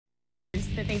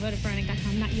that they voted for on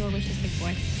Nick.com, not your wishes, big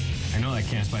boy. I know that,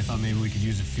 Candace, but I thought maybe we could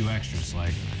use a few extras,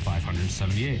 like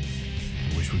 578.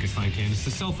 I wish we could find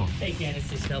Candace's cell phone. Hey,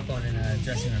 Candace's cell phone in a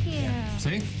dressing room. Yeah.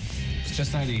 See? It's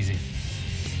just that easy.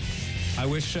 I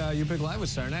wish You Pick Live would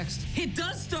start next. It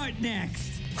does start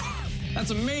next.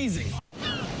 That's amazing.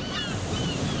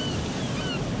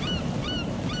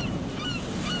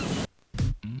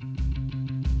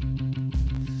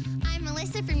 I'm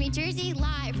Melissa from New Jersey,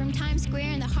 live from Times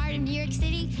Square in the heart of New York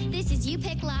City. This is You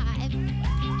Pick Live.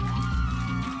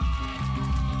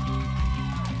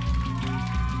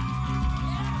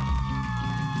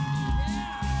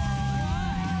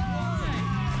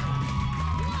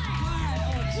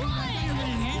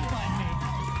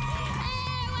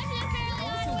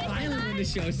 The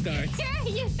show starts.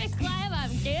 You Pick Live, I'm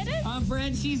kidding. I'm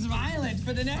Brent, she's violent.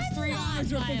 For the next 3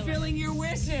 hours, we're fulfilling your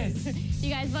wishes.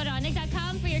 You guys voted on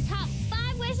Nick.com for your top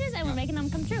 5 wishes, and we're making them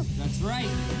come true. That's right.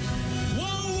 Whoa,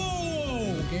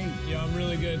 whoa, whoa! Okay. Yeah, I'm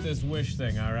really good at this wish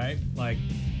thing, all right? Like,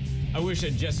 I wish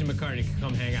that Jesse McCartney could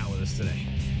come hang out with us today.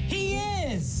 He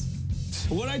is!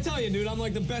 What'd I tell you, dude? I'm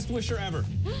like the best wisher ever.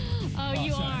 Oh,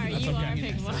 you are. That's You okay. are,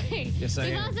 big boy. Yes, I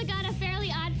We've am. also got a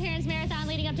Fairly Odd Parents Marathon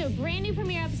leading up to a brand new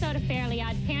premiere episode of Fairly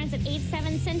Odd Parents at 8,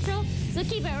 7 Central. So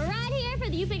keep it right here for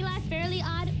the You Pick Live Fairly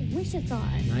Odd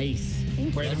Wishathon. Nice.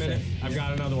 Wait a minute. I've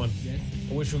got another one. Yes.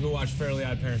 I wish we could watch Fairly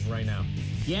Odd Parents right now.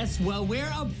 Yes, well,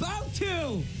 we're about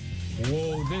to.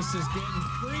 Whoa, this is getting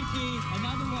freaky.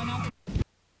 Another one up.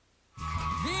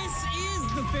 This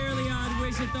is the Fairly Odd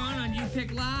Wishathon on You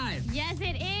Pick Live. Yes,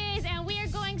 it is. And we are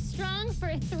going strong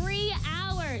for 3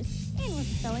 hours. And we're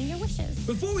fulfilling your wishes.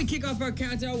 Before we kick off our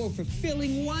countdown, we're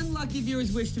fulfilling one lucky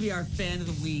viewer's wish to be our fan of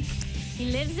the week.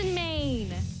 He lives in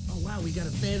Maine. Oh, wow, we got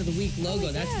a fan of the week logo.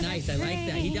 Oh, That's yeah, nice. that's I like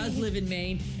that. He great. does live in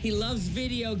Maine. He loves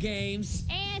video games.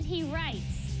 And he writes,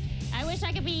 I wish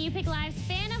I could be You Pick Live's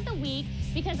fan of the week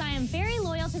because I am very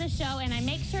loyal to the show and I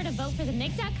make sure to vote for the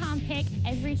Nick.com pick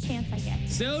every chance I get.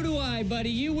 So do I, buddy.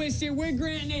 You wish it. We're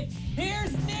granting it.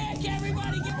 Here's Nick.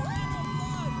 Everybody give a round of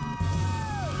applause.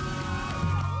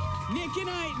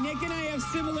 Nick and I have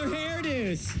similar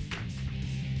hairdos.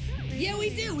 Yeah, we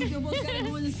do. We both got to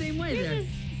go in the same way there. It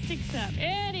just sticks up.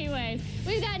 Anyways,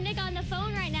 we've got Nick on the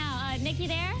phone right now. Nick, you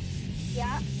there?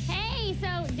 Yeah. Hey,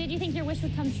 so did you think your wish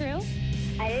would come true?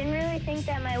 I didn't really think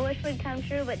that my wish would come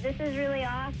true, but this is really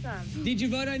awesome. Did you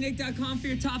vote on Nick.com for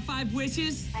your top 5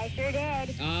 wishes? I sure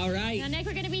did. All Now, right. Nick,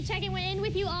 we're going to be checking in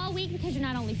with you all week because you're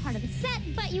not only part of the set,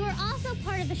 but you are also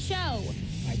part of the show.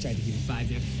 I tried to give you 5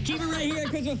 there. Keep it right here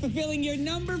because we're fulfilling your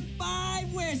number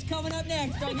 5 wish coming up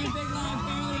next on your Big Live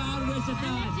Fairly Odd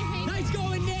Wishathon. Nice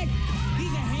going, Nick.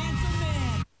 He's a handsome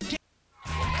man.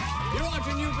 You're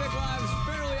watching You Pick Live's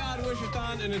Fairly Odd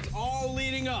Wishathon, and it's all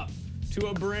leading up to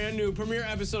a brand new premiere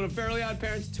episode of Fairly Odd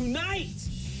Parents tonight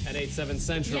at 8, 7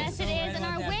 Central. Yes, it is, and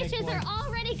our wishes are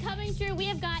already coming true. We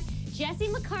have got Jesse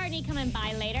McCartney coming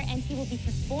by later, and he will be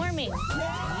performing.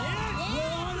 Yeah,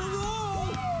 we're on a roll.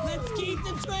 Let's keep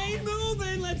the train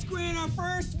moving. Let's grant our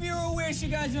first viewer wish. You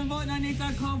guys have been voting on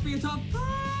Nick.com for your top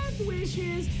 5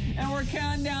 wishes, and we're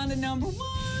counting down to number 1.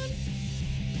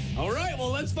 All right, well,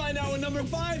 let's find out what number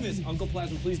 5 is. Uncle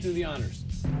Plasma, please do the honors.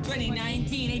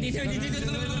 2019, 5. Pick my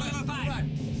wish.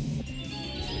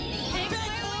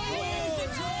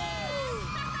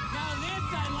 Now this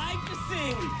I like to see.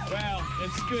 Well,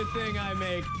 it's a good thing I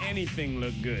make anything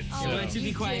look good. So why don't you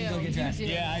be quiet and go get dressed?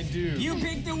 Yeah, I do. You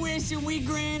picked the wish and we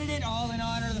granted it, all in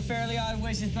honor of the Fairly Odd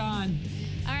Wishathon.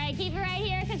 All right, keep it right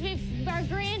here because we are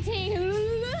granting.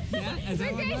 Yeah, is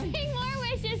that we're what I'm granting more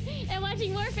wishes and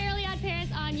watching more Fairly Odd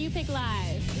Parents on You Pick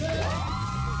Live.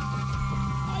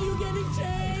 Are you getting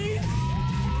changed?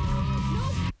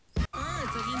 Nope.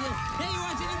 Hey, you're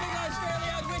watching the Big Live Fairly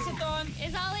Odd Wishathon.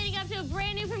 It's all leading up to a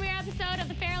brand new premiere episode of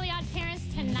the Fairly Odd Parents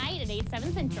tonight at 8,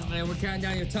 7 Central. And we're counting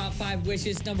down your top 5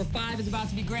 wishes. Number 5 is about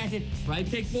to be granted. Right,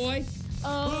 Pick Boy?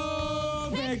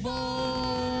 Oh, Pick Boy!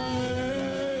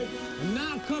 I'm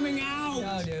not coming out.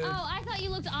 No, dude. Oh, I thought you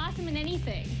looked awesome in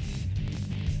anything.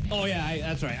 Oh, yeah,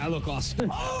 that's right. I look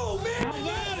awesome. Oh, man! How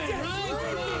about it, right?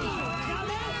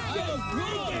 I look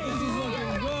great. This is looking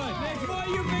good. Pick Boy,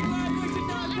 you Big Live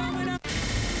Wishathon coming up.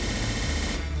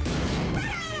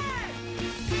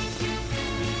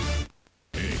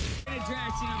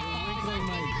 Attraction.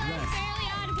 Fairly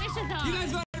Odd Wishathon. You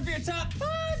guys voted for your top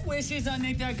 5 wishes on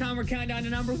Nick.com. We're counting down to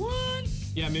number 1.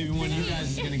 Yeah, maybe one of you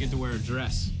guys is going to get to wear a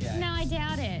dress. No, I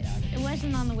doubt it. It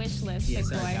wasn't on the wish list, Yes,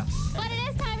 big there boy. we go. But it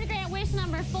is time to grant wish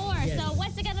number 4. Yes. So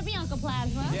what's it gonna be, Uncle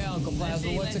Plasma? Yeah, Uncle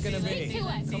Plasma, what's it going to Speak be? to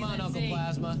us. Come on, Uncle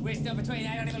Plasma. Wish number 20.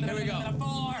 I don't even know. Here we go. 4.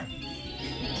 All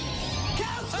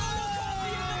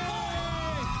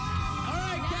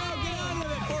right, Cal, get on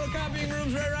with it. Photocopy living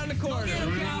room's right around the corner.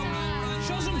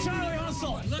 Show some Charlie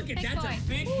hustle. Look at Big that's boy. a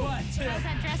big butt, too. How's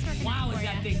that dress working Wow, out is for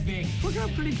that you? thing big? Worked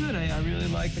out pretty good. I really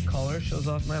like the color. Shows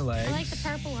off my legs. I like the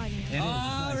purple on you.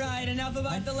 All right, enough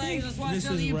about the legs. Let's watch this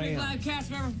another is You Big rayon. Live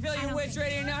cast member fulfill your wish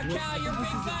right here now. Cal, your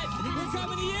big butt. We're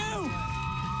coming to you.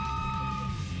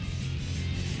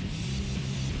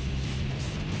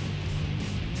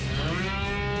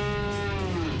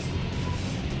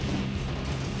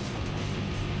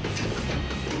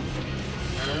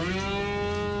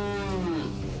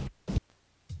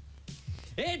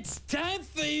 It's time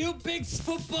for You Big's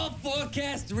football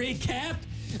forecast recap.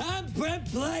 I'm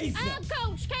Brent Blazer. I'm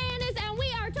Coach Candace, and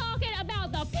we are talking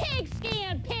about the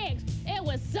pigskin picks. It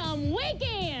was some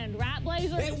weekend, right,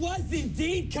 Blazer? It was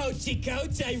indeed, Coachy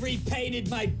Coach. I repainted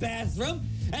my bathroom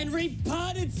and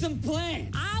repotted some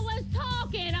plants. I was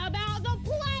talking about the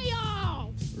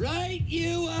playoffs. Right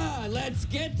you are. Let's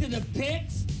get to the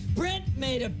picks. Brent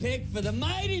made a pick for the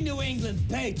mighty New England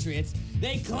Patriots.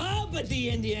 They clobbered the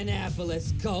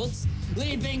Indianapolis Colts,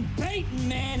 leaving Peyton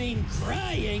Manning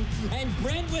crying and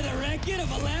Brent with a record of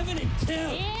 11-2.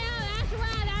 Yeah, that's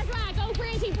right. Go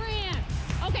Crazy Brent.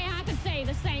 Okay, I could say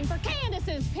the same for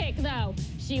Candace's pick, though.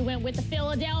 She went with the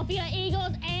Philadelphia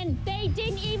Eagles, and they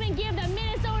didn't even give the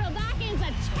Minnesota Vikings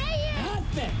a chance.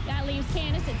 Nothing. That leaves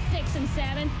Candace at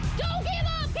 6-7. Don't give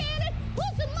up, Candace.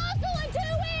 Put some muscle into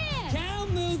it. Cal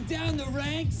moved down the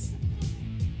ranks.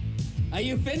 Are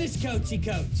you finished, Coachy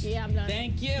Coach? Yeah, I'm done.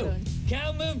 Thank you. Done.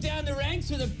 Cal moved down the ranks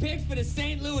with a pick for the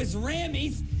St. Louis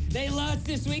Rammies. They lost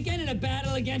this weekend in a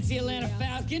battle against the Atlanta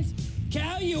Falcons.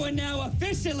 Cal, you are now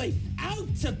officially out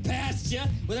to pasture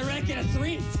with a record of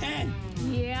 3-10.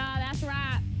 Yeah, that's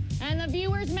right. And the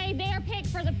viewers made their pick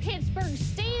for the Pittsburgh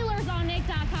Steelers on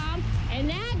Nick.com, and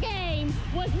that game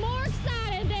was more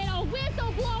exciting than a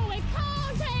whistle-blowing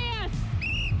contest.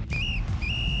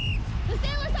 The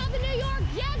Steelers topped the New York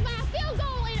Jets by a field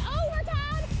goal in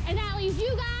overtime, and that leaves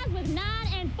you guys with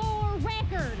 9-4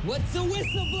 record. What's a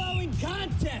whistleblowing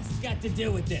contest got to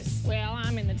do with this? Well,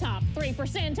 I'm in the top 3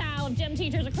 percentile of gym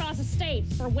teachers across the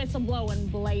states for whistleblowing,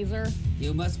 Blazer.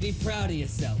 You must be proud of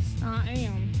yourself. I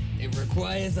am. It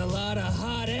requires a lot of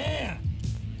hot air.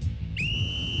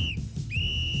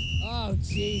 Oh,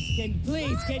 jeez.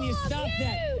 Can you stop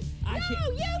that?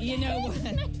 You know what?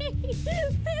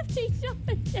 50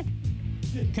 something.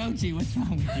 Coachy, what's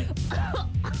wrong with you?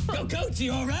 Go, Coachy,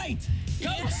 all right?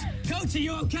 Coach, are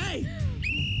you okay?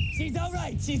 She's all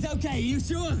right. She's okay. You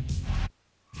sure?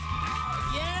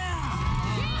 Yeah!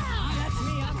 Oh, that's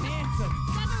me. I'm handsome.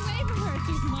 Step away from her.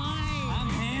 She's mine. I'm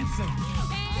handsome.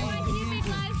 And welcome to You Big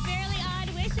Live's Fairly Odd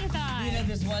Wishathon. You know,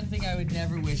 there's one thing I would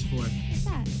never wish for. What's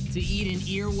that? To eat an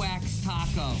earwax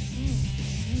taco.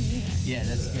 Yeah,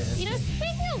 that's good. You know,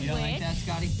 speaking of You don't which, like that,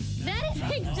 Scotty? that is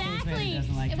exactly.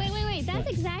 doesn't like that. Wait. That's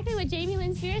exactly what Jamie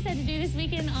Lynn Spears had to do this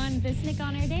weekend on the Snick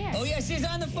on Air Dare. Oh, yeah, she's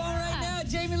on the phone right now.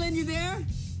 Jamie Lynn, you there?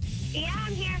 Yeah,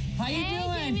 I'm here. How you Hey,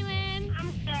 doing? Jamie Lynn.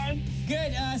 I'm good.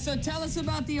 Good. So tell us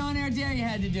about the on-air dare you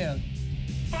had to do.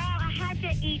 Well, I had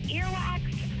to eat earwax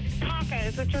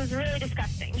tacos, which was really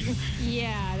disgusting.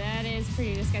 Yeah, that is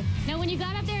pretty disgusting. Now, when you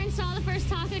got up there and saw the first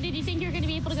taco, did you think you were going to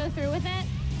be able to go through with it?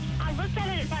 I looked at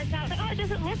it at first and I was like, oh, it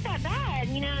doesn't look that bad,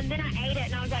 you know, and then I ate it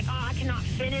and I was like, oh, I cannot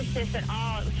finish this at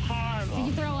all. It was Did horrible.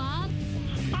 you throw up?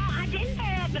 Oh, I didn't throw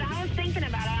up, but I was thinking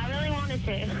about it. I really wanted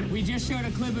to. We just showed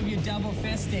a clip of you double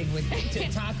fisting with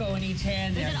taco in each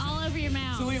hand Was there. it all over your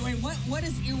mouth? So wait, what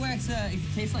does earwax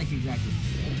taste like exactly?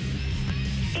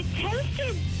 It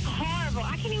tasted horrible.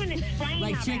 I can't even explain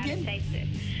Like how chicken? bad it tasted.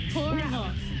 Horrible.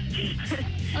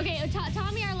 Okay,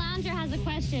 Tommy, our lounger, has a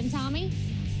question. Tommy?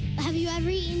 Have you ever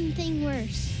eaten anything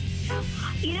worse?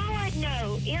 You know what?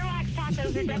 No. Earwax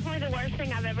tacos are definitely the worst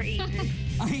thing I've ever eaten.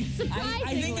 I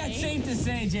think that's safe to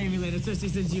say, Jamie Lynn, especially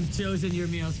since you've chosen your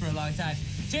meals for a long time.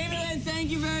 Jamie Lynn, thank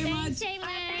you very Thanks, much. Jamie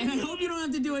And Lynn. I hope you don't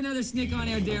have to do another Snick on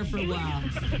Air Dare for a while.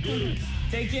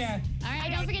 Take care. All right,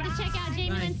 don't forget to check out Jamie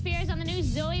Bye. Lynn Spears on the new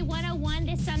Zoe 101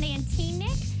 this Sunday and Teen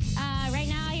Nick. Right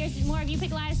now, here's more of You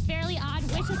Pick Live's Fairly Odd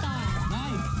Wishathon.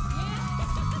 Nice.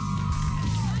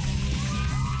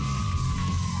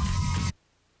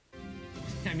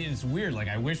 I mean, it's weird. Like,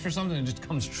 I wish for something and it just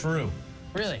comes true.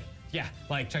 Really? Yeah,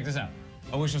 like, check this out.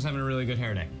 I wish I was having a really good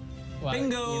hair day. Well,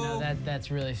 Bingo! You know,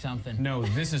 that's really something. No,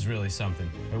 this is really something.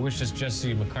 I wish this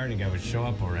Jesse McCartney guy would show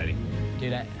up already.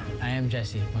 Dude, I am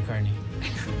Jesse McCartney.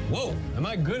 Whoa, am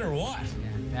I good or what?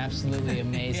 Yeah, absolutely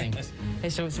amazing. Yes. Hey,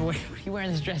 so what are you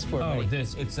wearing this dress for, Oh, buddy?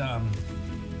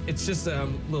 it's just a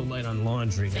little light on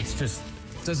laundry. It's just,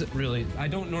 doesn't really, I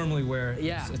don't normally wear,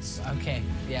 Yeah. it's Okay,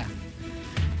 yeah.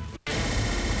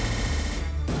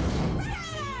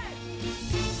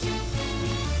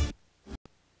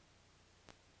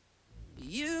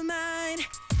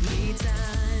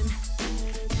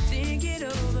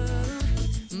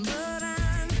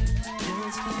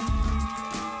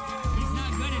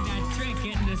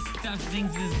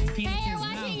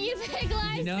 Big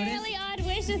Live's notice? Fairly Odd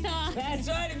Wishathon. That's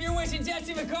right. If you're wishing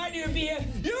Jesse McCartney would be here,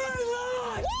 you're in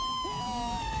luck!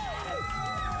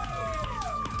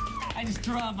 I just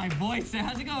threw out my voice there.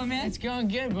 How's it going, man? It's going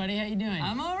good, buddy. How you doing?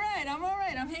 I'm all right.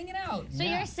 I'm hanging out. So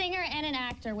you're a singer and an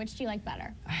actor. Which do you like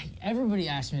better? Everybody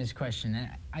asks me this question, and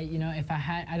if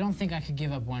I don't think I could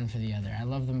give up one for the other. I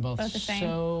love them both the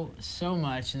same? so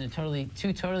much, and they're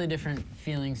two totally different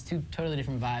feelings, two totally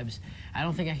different vibes. I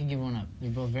don't think I could give one up. They're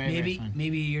both very fun.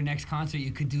 Maybe your next concert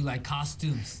you could do like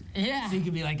costumes. Yeah. So you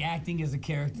could be like acting as a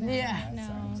character. Yeah. No,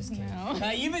 Sorry, I'm just kidding.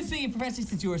 no. You've been singing professionally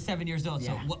since you were 7 years old.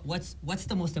 Yeah. So what's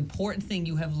the most important thing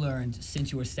you have learned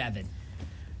since you were 7?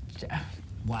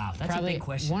 Wow, that's Probably a big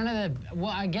question.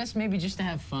 well, I guess maybe just to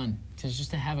have fun,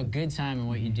 just to have a good time in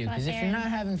what you do. Because if you're not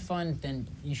having fun, then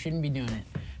you shouldn't be doing it.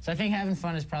 So I think having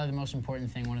fun is probably the most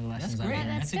important thing. One of the lessons That's great. I've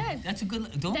learned. That's good. That's a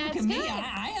good. Don't That's look at me. good.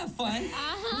 I have fun.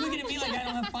 You're looking at me like I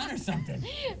don't have fun or something.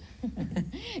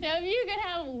 Now, if you could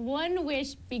have one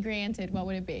wish be granted, what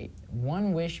would it be?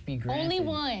 One wish be granted. Only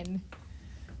one.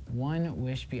 One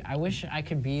wish be. I wish I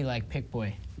could be like Pick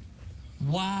Boy.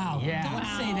 Wow. Yeah. Don't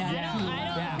Wow. say that. I don't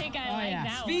Yeah. think I Oh, like yeah.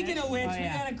 that Speaking one. of which, Oh,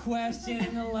 yeah. we got a question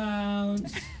in the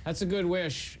lounge. That's a good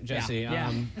wish, Jesse.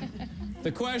 Yeah.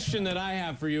 The question that I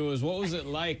have for you is, what was it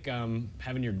like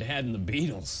having your dad in the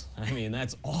Beatles? I mean,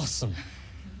 that's awesome.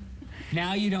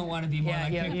 Now you don't want to be more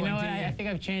like Yeah, Pick you Boy, know what? do you? I think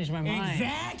I've changed my mind.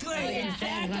 Exactly. I've changed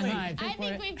my Exactly. mind. I Pick Boy-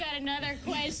 think we've got another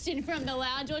question from the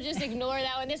lounge. We'll just ignore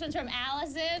that one. This one's from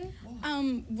Allison.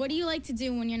 What do you like to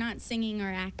do when you're not singing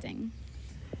or acting?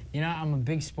 You know, I'm a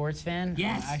big sports fan.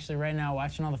 Yes. I'm actually, right now,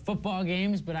 watching all the football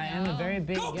games, but I am a very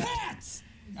big... Go Pats!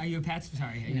 Are you a Pats?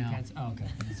 Sorry, are you a No. Pats? Oh, okay.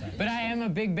 Sorry. But I am a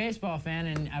big baseball fan,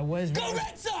 and I was... Go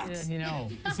Red Sox! You know,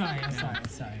 Sorry, I'm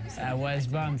sorry. I was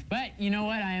bummed. But you know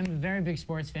what? I am a very big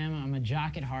sports fan. I'm a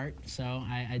jock at heart, so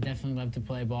I definitely love to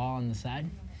play ball on the side.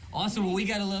 Also, well, we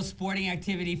got a little sporting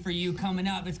activity for you coming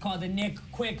up. It's called the Nick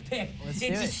Quick Pick. Let's do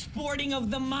It's a it. sporting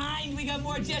of the mind. We got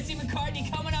more Jesse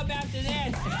McCartney coming up after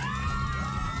this.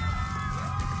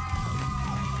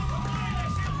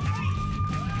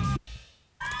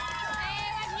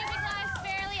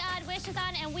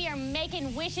 And we are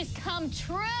making wishes come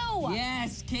true.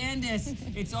 Yes, Candace.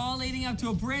 It's all leading up to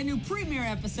a brand new premiere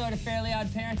episode of Fairly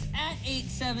Odd Parents at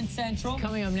 8/7 Central.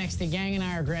 Coming up next, the gang and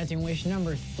I are granting wish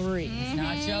number 3. He's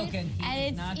not joking. And He's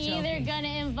it's not either joking. going to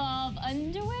involve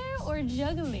underwear or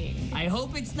juggling. I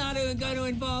hope it's not going to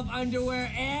involve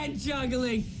underwear and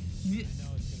juggling.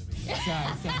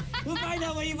 Sorry. We'll find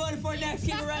out what you voted for next.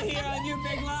 Keep it right here on Your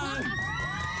Big Live.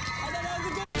 I thought that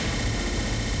was a good...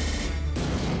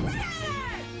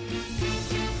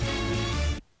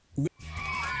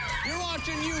 You're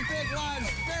watching You Pick Live's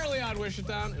Fairly Odd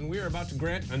Wishathon, and we are about to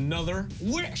grant another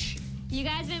wish. You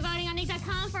guys have been voting on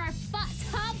Nick.com for our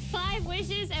top 5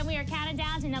 wishes, and we are counting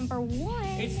down to number 1.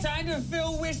 It's time to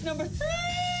fulfill wish number 3.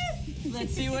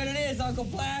 Let's see what it is, Uncle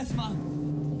Plasma.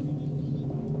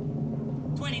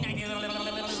 2019.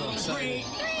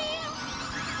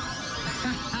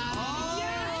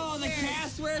 Oh, the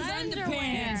cast wears Underwear.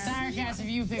 underpants. Entire cast of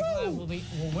You Pick Live will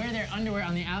wear their underwear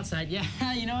on the outside. Yeah,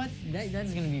 you know what?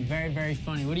 That's going to be very, very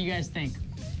funny. What do you guys think?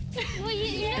 Well,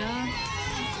 yeah.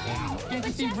 Get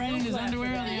to see Brent in his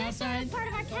underwear on the You're sort outside? of part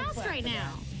of our cast right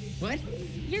now. What?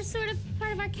 You're sort of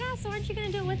part of our cast, so aren't you going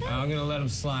to do it with us? I'm going to let him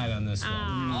slide on this one.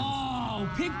 Oh,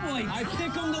 Pick Boy. I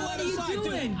pick him to let him slide. What are you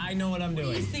doing? I know what I'm You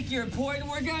doing. think you're important?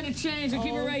 We're going to change. We'll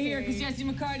keep it right here because Jesse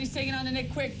McCartney's taking on the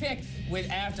Nick Quick Pick with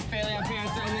After Fairly Odd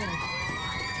Parents right here.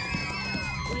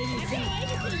 I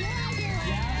can't wait to see your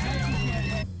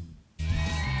underwear.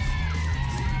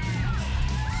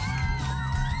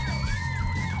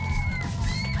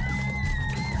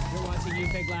 You're watching You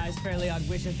Pick Live's Fairly Odd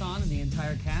Wishathon, and the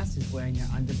entire cast is wearing their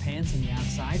underpants on the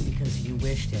outside because you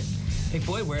wished it. Pick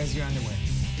Boy, where's your underwear?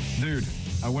 Dude,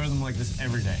 I wear them like this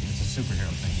every day. It's a superhero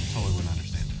thing. You totally wouldn't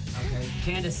understand. Okay.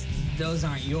 Candace, those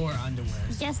aren't your underwear.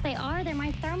 Yes, they are. They're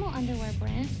my thermal underwear,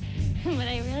 Brent. But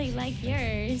I really like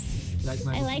yours. Like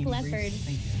my I like bikini leopard. briefs?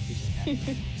 Thank you. I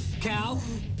appreciate that. Cal,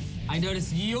 I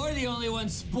noticed you're the only one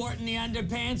sporting the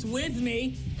underpants with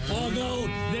me, although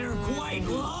they're quite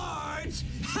large.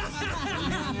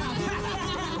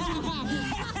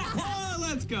 Oh,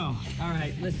 let's go. All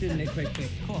right, let's do the Nick Quick Pick.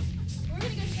 Cool. We're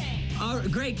going to go change. Oh,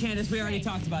 great, Candace. We already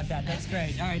talked about that. That's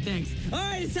great. All right, thanks. All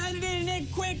right, it's time to do the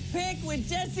Nick Quick Pick with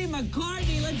Jesse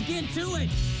McCartney. Let's get to it.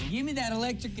 Give me that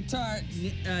electric guitar,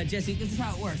 Jesse. This is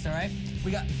how it works, all right? We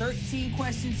got 13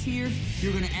 questions here.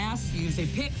 You're going to ask. You're going to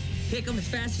say pick them as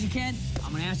fast as you can.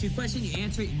 I'm going to ask you a question. You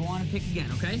answer it. You go on and pick again,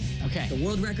 okay? Okay. The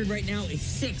world record right now is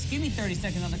 6. Give me 30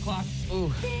 seconds on the clock.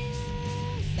 Ooh.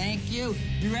 Thank you.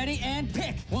 You ready? And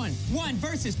pick. One. One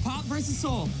versus Pop versus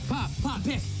Soul. Pop,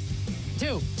 pick.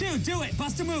 Two. Two, do it.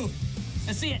 Bust a move.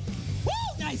 Let's see it. Woo!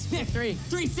 Nice pick. Three.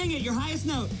 Three, sing it, your highest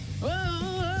note.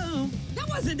 Whoa. That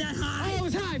wasn't that high. Oh, it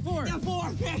was high. Four. Yeah,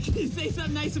 four. Pick. Say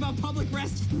something nice about public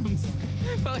restrooms.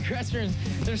 Public restrooms.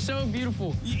 They're so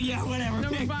beautiful. Yeah, whatever.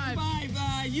 Number pick. five.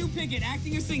 You pick it.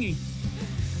 Acting or singing?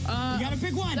 You gotta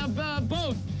pick one.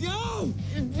 Both. No!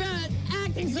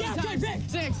 Acting sometimes. Yeah, pick.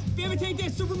 Six. Imitate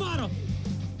this, supermodel.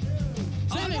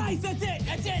 Seven. Oh, nice, that's it.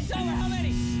 It's over. How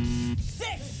many?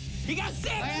 Six. He got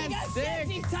six. I got six.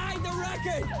 He tied the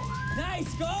record.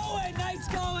 Nice going.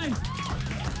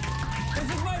 This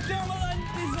is my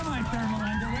thermal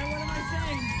underwear. What am I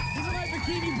saying? These are my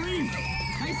bikini briefs.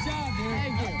 Nice job, dude.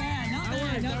 Thank you. Not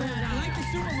bad. I like the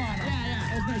supermodel. Yeah.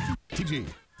 That was nice. TG.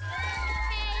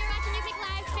 Hey, you're watching You Pick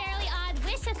Live's Fairly Odd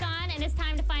Wishathon, and it's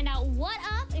time to find out what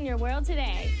up in your world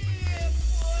today.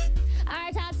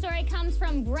 Our top story comes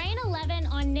from Brain11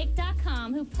 on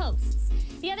Nick.com, who posts,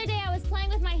 "The other day I was playing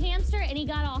with my hamster and he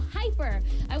got all hyper.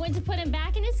 I went to put him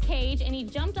back in his cage and he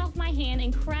jumped off my hand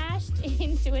and crashed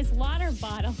into his water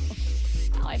bottle."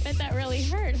 Oh, I bet that really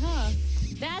hurt, huh?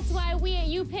 That's why we at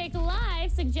You Pick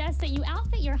Live suggest that you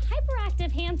outfit your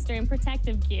hyperactive hamster in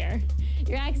protective gear.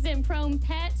 Your accident-prone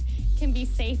pet can be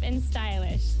safe and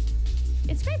stylish.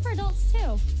 It's great for adults,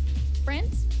 too.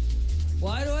 Brent?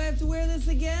 Why do I have to wear this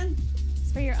again?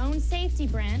 It's for your own safety,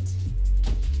 Brent.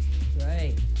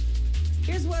 Right.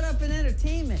 Here's what up in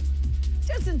entertainment.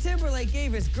 Justin Timberlake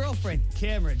gave his girlfriend,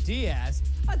 Cameron Diaz,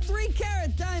 a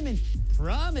 3-carat diamond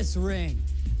promise ring.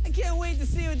 I can't wait to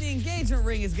see what the engagement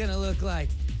ring is gonna look like.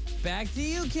 Back to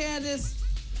you, Candace.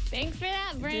 Thanks for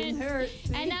that, Brent. Didn't hurt.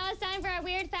 And now it's time for our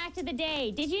weird fact of the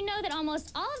day. Did you know that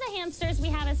almost all of the hamsters we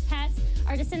have as pets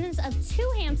are descendants of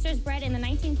 2 hamsters bred in the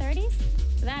 1930s?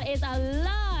 That is a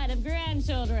lot of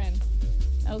grandchildren.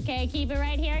 Okay, keep it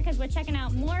right here because we're checking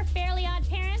out more Fairly Odd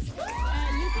Parents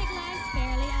at You Pick Live's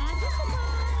Fairly Odd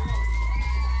Wishathon.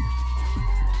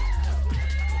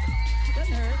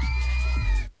 Doesn't hurt.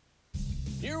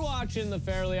 You're watching the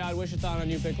Fairly Odd Wishathon on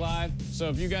You Pick Live, so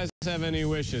if you guys have any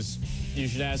wishes, you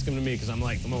should ask them to me because I'm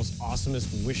like the most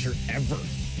awesomest wisher ever.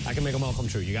 I can make them all come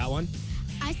true. You got one?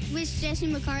 I wish Jesse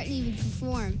McCartney would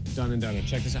perform. Done and done.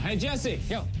 Check this out. Hey, Jesse.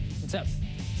 Yo, what's up?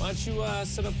 Why don't you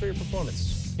sit up for your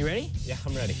performance? You ready? Yeah,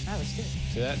 I'm ready. Ah, let's do it.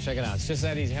 See that? Check it out. It's just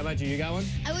that easy. How about you? You got one?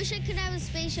 I wish I could have a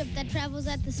spaceship that travels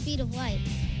at the speed of light.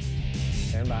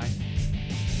 Stand by.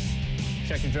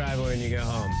 Check your driveway when you go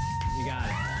home. You got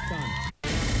it. Done.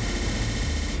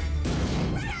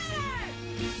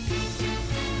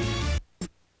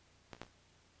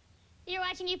 You're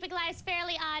watching You Pick Live's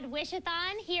Fairly Odd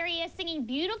Wishathon. Here he is singing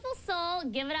Beautiful Soul.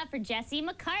 Give it up for Jesse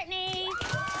McCartney.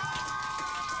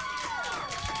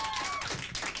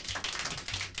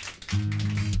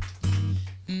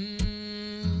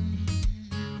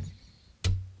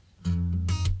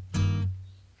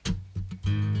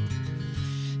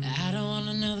 I don't want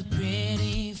another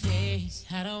pretty face.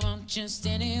 I don't want just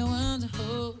anyone to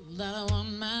hold. I don't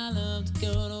want my love to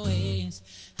go to waste.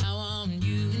 I want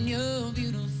you and your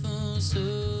beautiful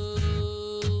soul,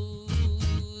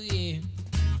 yeah.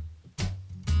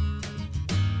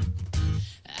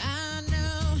 I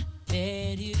know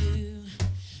that you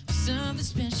are something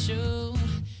special,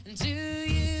 and to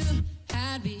you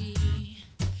I'd be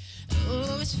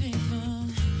always faithful.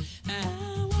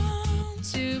 I want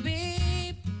to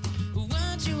be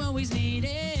what you always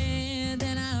needed,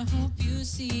 and I hope you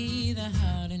see the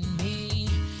heart in me.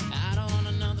 I don't want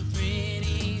another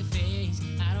pretty face.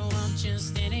 I don't want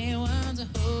just anyone to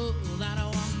hold. I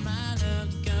don't want my love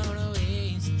to go to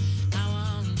waste. I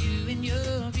want you and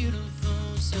your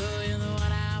beautiful soul. You're the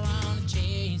one I want to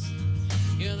chase.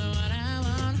 You're the one I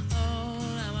want to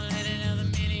hold. I won't let another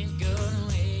minute go to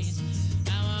waste.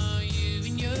 I want you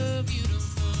and your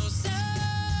beautiful soul.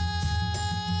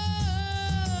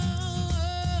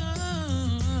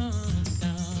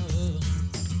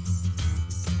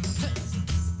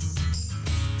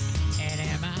 And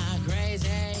am I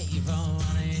crazy for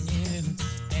wanting you?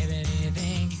 Baby, do you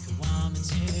think you could want me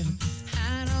too?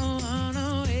 I don't wanna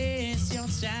waste your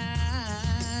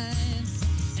time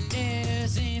and never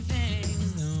say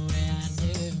things the way I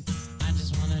do. I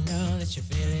just wanna know that you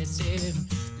feel it too.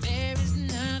 There is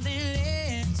nothing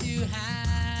left to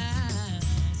hide.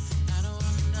 I don't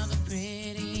want another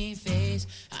pretty face.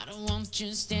 I don't want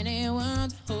just anyone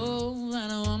to hold. I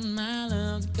don't want my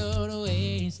love to go to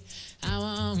waste. I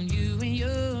want you and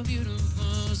your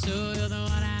beautiful soul. You're the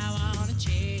one I want to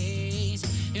chase.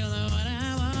 You're the one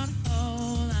I want to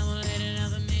hold. I won't let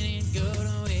another minute go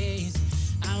to waste.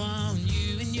 I want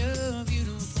you and your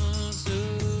beautiful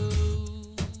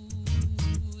soul.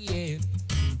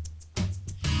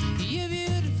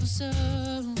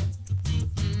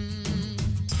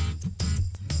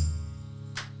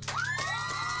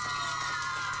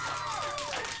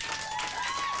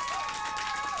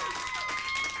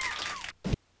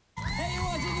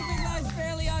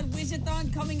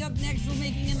 up next for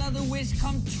making another wish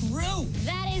come true?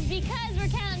 That is because we're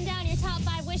counting down your top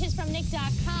 5 wishes from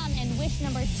Nick.com, and wish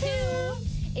number 2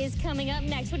 is coming up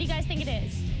next. What do you guys think it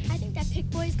is? I think that Pick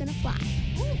Boy's gonna fly.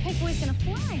 Ooh, Pick Boy's gonna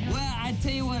fly, huh? Well, I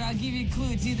tell you what, I'll give you a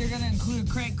clue. It's either gonna include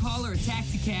a crank call or a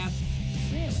taxi cab.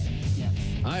 Really? Yeah.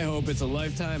 I hope it's a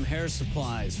lifetime hair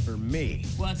supplies for me.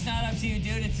 Well, it's not up to you,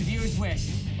 dude. It's the viewer's wish.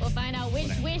 We'll find out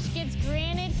which wish gets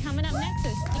granted coming up next, so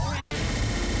stick around.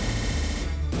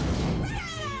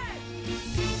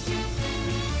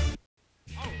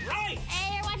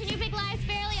 Hey, you're watching You Pick Live's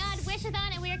Fairly Odd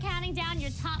Wishathon, and we are counting down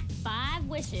your top 5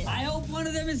 wishes. I hope one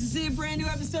of them is to see a brand new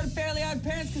episode of Fairly Odd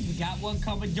Parents, because we got one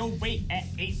coming your way at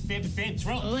 8/7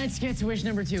 Central. Let's get to wish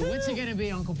number 2. What's it gonna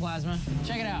be, Uncle Plasma?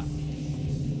 Check it out.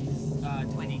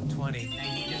 20.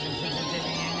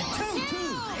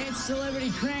 It's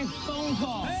celebrity crank phone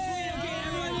call. Hey, okay,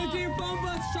 everyone look at your phone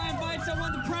books. Try and find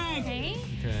someone to prank. Okay.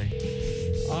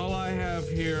 Okay. All I have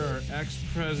here are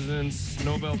ex-presidents,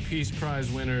 Nobel Peace Prize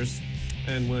winners,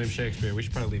 and William Shakespeare. We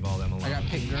should probably leave all them alone. I got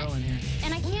Pick Girl in here.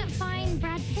 And I can't find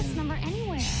Brad Pitt's number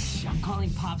anywhere. I'm calling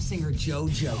pop singer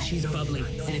JoJo. She's bubbly,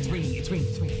 and it's ringing.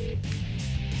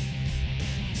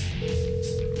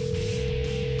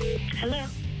 Hello?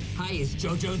 Hi, is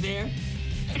JoJo there?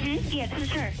 Yeah, this is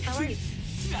her. How are you?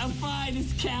 I'm fine.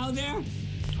 Is Cal there?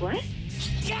 What?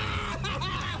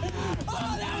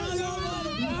 Oh, that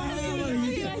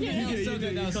was so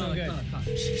good. That was so good.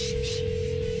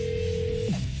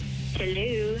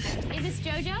 Hello? Is this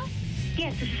JoJo?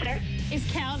 Yes, this is her. Is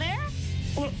Cal there?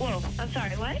 Whoa, I'm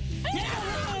sorry, what? Finish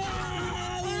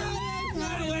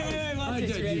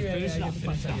it off.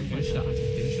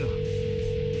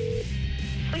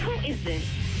 Wait, who is this?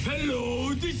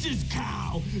 Hello, this is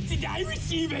Cal. Did I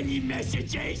receive any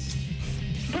messages?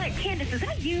 But Candace, is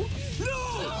that you?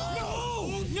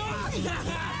 No!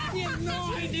 You have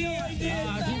no idea I did.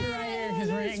 Keep it right here, because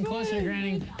we're getting closer to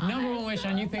granting number 1 wish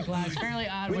on You Pick Live's Fairly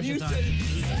Odd Wishathon.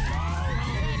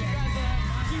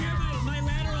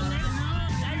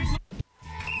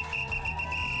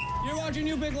 You're watching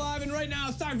You Pick Live, and right now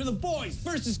it's time for the Boys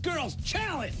versus Girls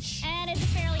Challenge. And it's a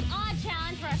Fairly Odd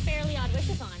challenge for our Fairly Odd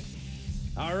Wishathon.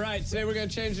 All right, today we're going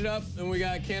to change it up, and we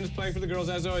got Candace playing for the girls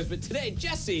as always. But today,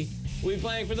 Jesse will be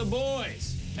playing for the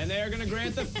boys, and they are going to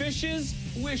grant the fishes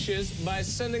wishes by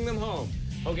sending them home.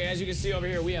 Okay, as you can see over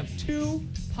here, we have 2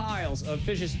 piles of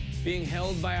fishes being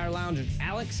held by our loungers,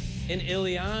 Alex and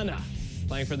Ileana,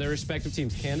 playing for their respective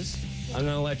teams. Candace, I'm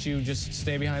going to let you just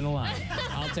stay behind the line.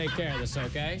 I'll take care of this,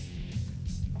 okay?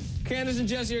 Candace and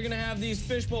Jesse are going to have these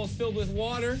fish bowls filled with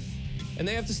water, and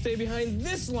they have to stay behind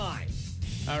this line.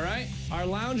 All right? Our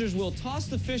loungers will toss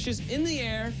the fishes in the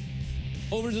air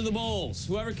over to the bowls.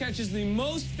 Whoever catches the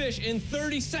most fish in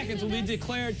 30 seconds will be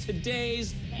declared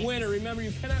today's winner. Remember,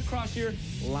 you cannot cross your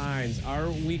lines.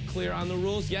 Are we clear on the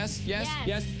rules? Yes?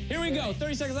 Here we go.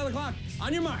 30 seconds on the clock.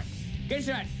 On your mark. Get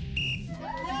set.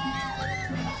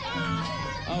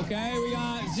 Okay, we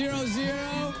got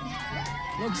 0-0.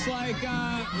 Looks like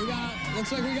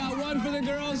we got 1 for the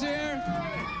girls here.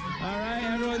 All right,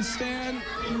 everyone stand.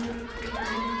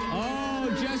 Oh,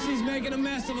 Jesse's making a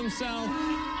mess of himself.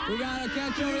 We got a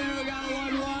catch over there. We got a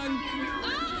 1-1.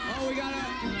 Oh, we got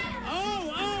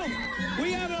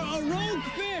we have a rogue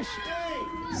fish.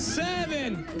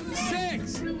 7,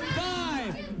 6,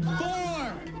 5,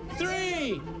 4,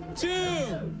 3, 2,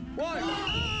 1.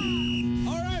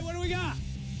 All right, what do we got?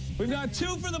 We've got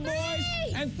 2 for the boys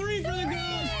and 3 for the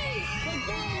girls. The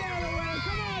girls are the winners.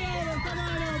 Come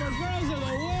on over. Girls are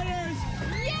the winners.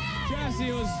 Yeah! Jesse,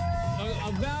 it was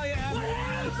a valiant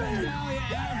effort.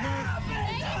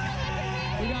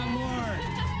 We got more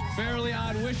Fairly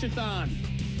Odd Wishathon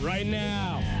right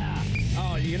now.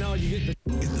 Oh, you know, you get the...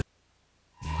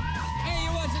 Hey,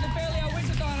 you're watching the Fairly Odd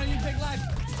Wishathon on You Pick Live.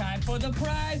 It's time for the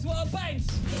prize wall bites.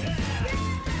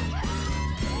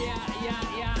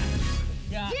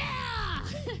 Yeah.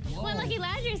 One lucky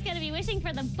lounger is going to be wishing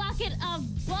for the bucket of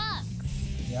bucks.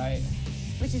 Right.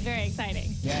 Which is very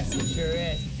exciting. Yes, it sure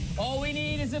is. All we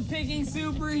need is a picking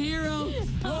superhero.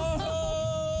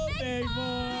 Oh, big boy.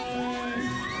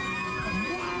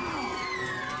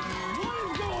 What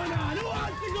is going on? Who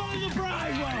wants to go to the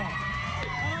prize wall?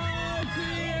 Oh,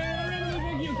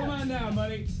 see, you. Come on down,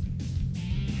 buddy.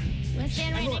 Let's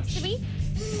stand right next to me.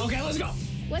 Okay, let's go.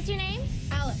 What's your name?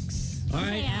 Alex. All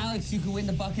right, Yeah. Alex, you can win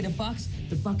the bucket of bucks,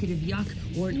 the bucket of yuck,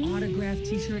 or an autographed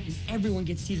T-shirt, and everyone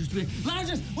gets T-shirts to win.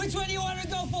 Loungers, which one do you want to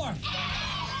go for?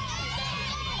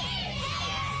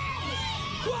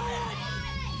 Quiet!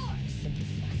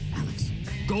 Alex,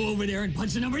 go over there and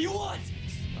punch the number you want.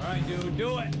 All right, dude,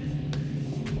 do it.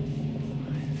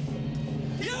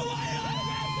 You want it!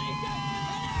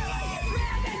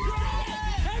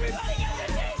 Everybody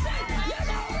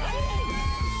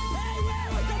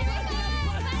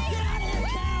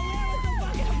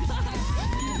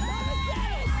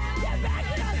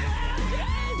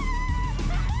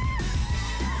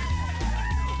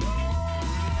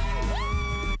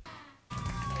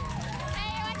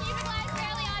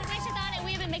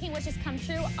making wishes come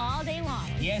true all day long.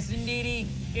 Yes, indeedy.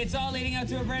 It's all leading up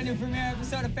to a brand new premiere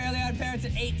episode of Fairly Odd Parents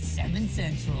at 8, 7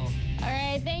 Central. All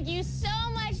right, thank you so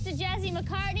much to Jesse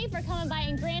McCartney for coming by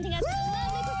and granting us a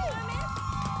lovely performance.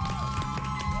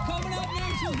 Coming up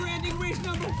next, we're granting wish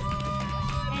number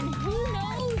 1. And who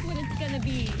knows what it's gonna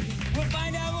be? We'll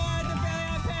find out more at the Fairly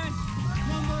Odd Parents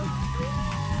number 1.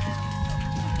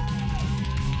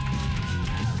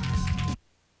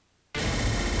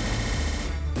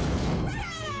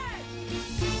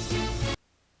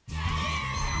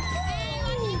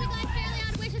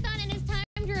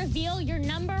 Your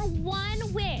number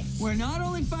 1 wish. We're not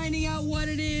only finding out what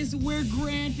it is, we're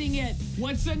granting it.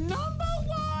 What's the number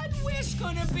 1 wish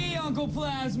gonna be, Uncle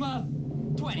Plasma?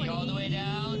 20 all the way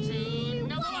down to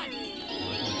number 1. I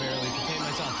can barely contain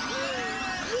myself.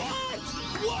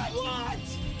 What?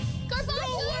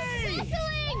 Garbanzo's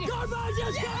whistling!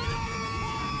 Garbanzo's coming!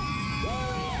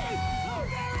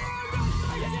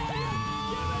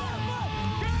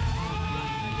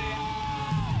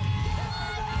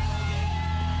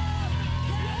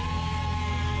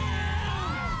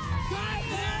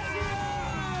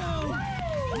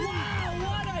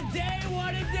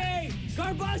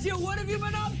 Garbanzo, what have you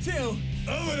been up to?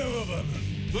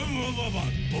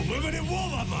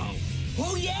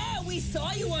 Oh yeah, we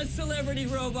saw you on Celebrity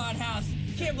Robot House.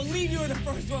 Can't believe you were the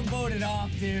first one voted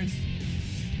off, dude.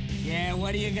 Yeah,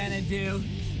 what are you gonna do?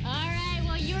 All right,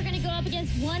 well, you're gonna go up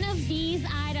against one of these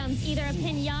items, either a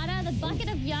piñata, the bucket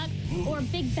of yuck, or a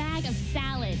big bag of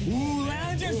salad. Ooh,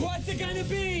 loungers, what's it gonna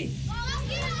be?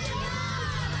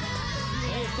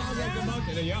 Hey, it sounds like the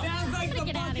bucket of yuck. Sounds like the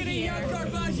Get out of bucket of here. yuck,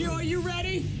 Garbanzo. Are you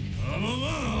ready?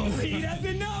 He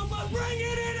doesn't know, but bring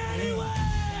it in anyway!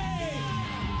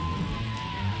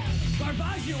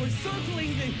 Garbanzo is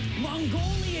circling the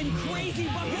Mongolian crazy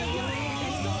bucket of yuck.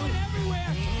 It's going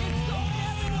everywhere. It's going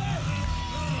everywhere.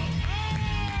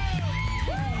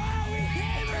 Oh, he's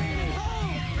hammering it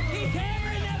home. He's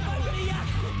hammering that bucket of yuck.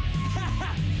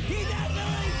 He's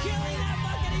absolutely killing that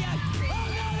bucket of yuck. Oh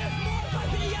no, there's more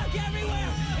bucket of yuck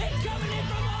everywhere. It's coming in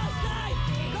from all sides.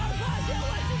 Garbanzo,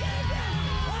 what's he gonna do?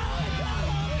 Oh, it's all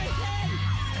over his head.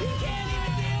 He can't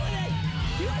even deal with it.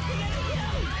 What's he gonna do?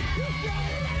 He's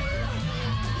throwing it everywhere.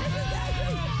 This is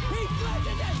actually, he's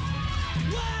flushing it.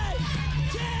 1,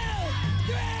 2,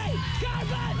 3.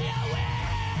 Garbanzo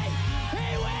wins. He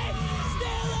wins.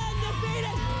 Still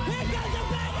undefeated. Here comes a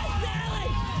bag of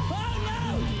salad. Oh no.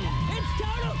 It's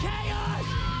total chaos.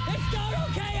 It's total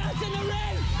chaos in the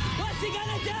ring. What's he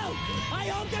gonna do? I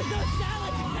hope there's no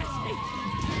salad dressing.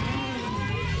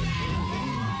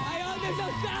 I hope there's no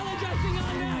salad dressing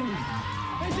on there.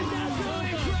 This is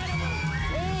absolutely incredible.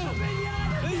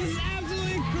 This is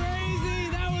absolutely crazy.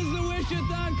 That was the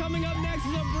Wishathon. Coming up next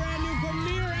is a brand new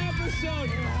premiere episode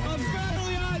of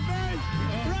Fairly Odd Parents.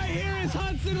 Right here is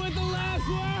Hudson with the last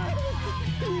word.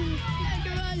 Oh,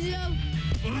 that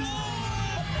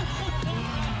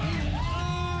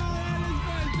is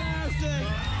fantastic.